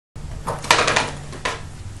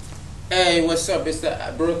Hey, what's up? It's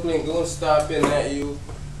the Brooklyn Goon stopping at you.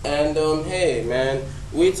 And hey man,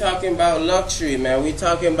 we talking about luxury, man. We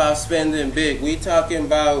talking about spending big. We talking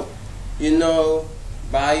about, you know,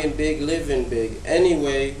 buying big, living big.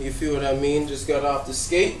 Anyway, you feel what I mean? Just got off the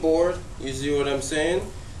skateboard. You see what I'm saying?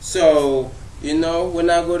 So, you know, when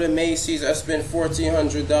I go to Macy's, I spend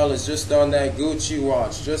 $1,400 just on that Gucci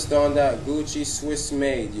watch, just on that Gucci Swiss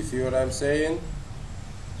made. You feel what I'm saying?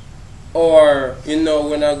 Or, you know,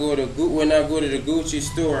 when I go to the Gucci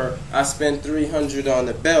store, I spend $300 on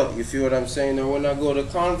the belt. You feel what I'm saying? Or when I go to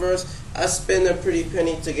Converse, I spend a pretty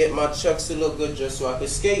penny to get my chucks to look good just so I can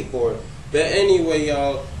skateboard. But anyway,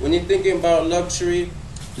 y'all, when you're thinking about luxury,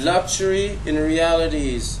 luxury in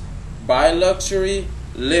reality is buy luxury,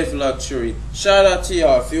 live luxury. Shout out to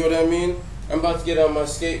y'all. Feel what I mean? I'm about to get on my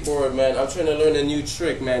skateboard, man. I'm trying to learn a new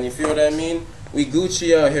trick, man. You feel what I mean? We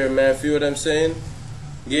Gucci out here, man. Feel what I'm saying?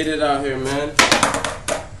 Get it out here, man.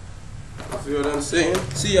 You feel what I'm saying?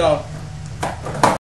 See y'all.